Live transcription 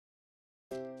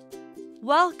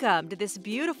Welcome to this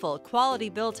beautiful,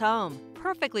 quality-built home,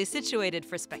 perfectly situated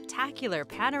for spectacular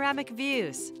panoramic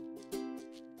views.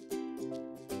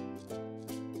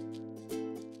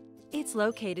 It's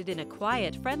located in a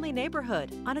quiet, friendly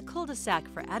neighborhood on a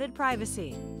cul-de-sac for added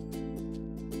privacy.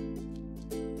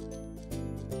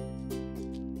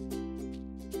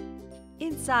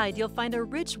 Inside, you'll find a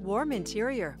rich, warm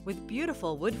interior with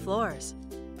beautiful wood floors.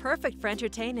 Perfect for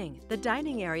entertaining, the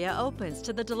dining area opens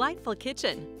to the delightful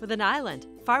kitchen with an island,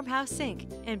 farmhouse sink,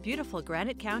 and beautiful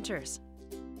granite counters.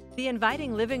 The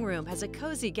inviting living room has a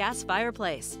cozy gas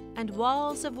fireplace and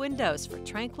walls of windows for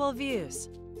tranquil views.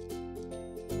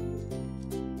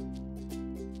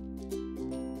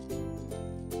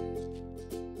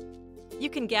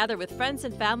 You can gather with friends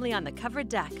and family on the covered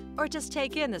deck or just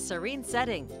take in the serene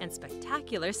setting and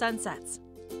spectacular sunsets.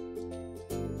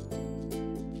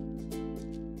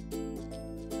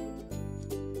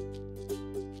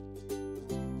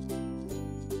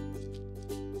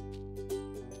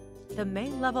 The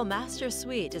main-level master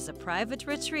suite is a private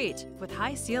retreat with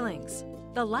high ceilings.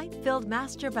 The light-filled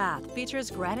master bath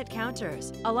features granite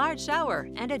counters, a large shower,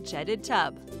 and a jetted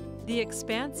tub. The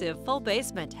expansive full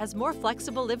basement has more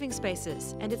flexible living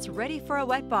spaces, and it's ready for a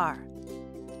wet bar.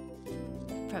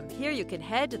 From here, you can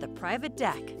head to the private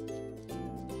deck.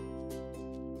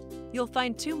 You'll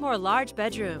find 2 more large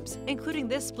bedrooms, including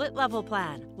this split-level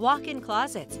plan, walk-in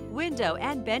closets, window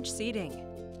and bench seating.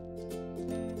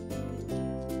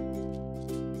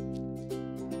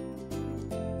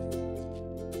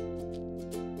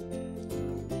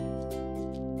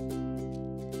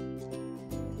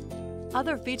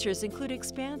 Other features include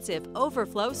expansive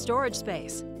overflow storage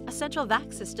space, a central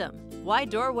vac system, wide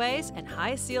doorways, and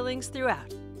high ceilings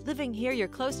throughout. Living here, you're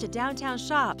close to downtown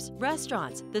shops,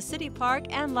 restaurants, the city park,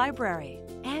 and library.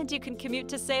 And you can commute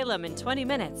to Salem in 20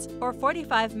 minutes or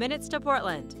 45 minutes to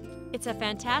Portland. It's a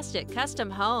fantastic custom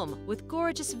home with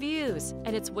gorgeous views,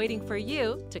 and it's waiting for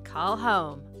you to call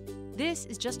home. This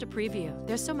is just a preview.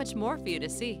 There's so much more for you to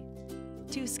see.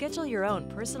 To schedule your own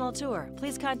personal tour,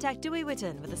 please contact Dewey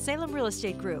Witten with the Salem Real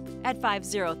Estate Group at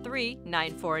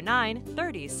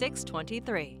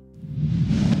 503-949-3623.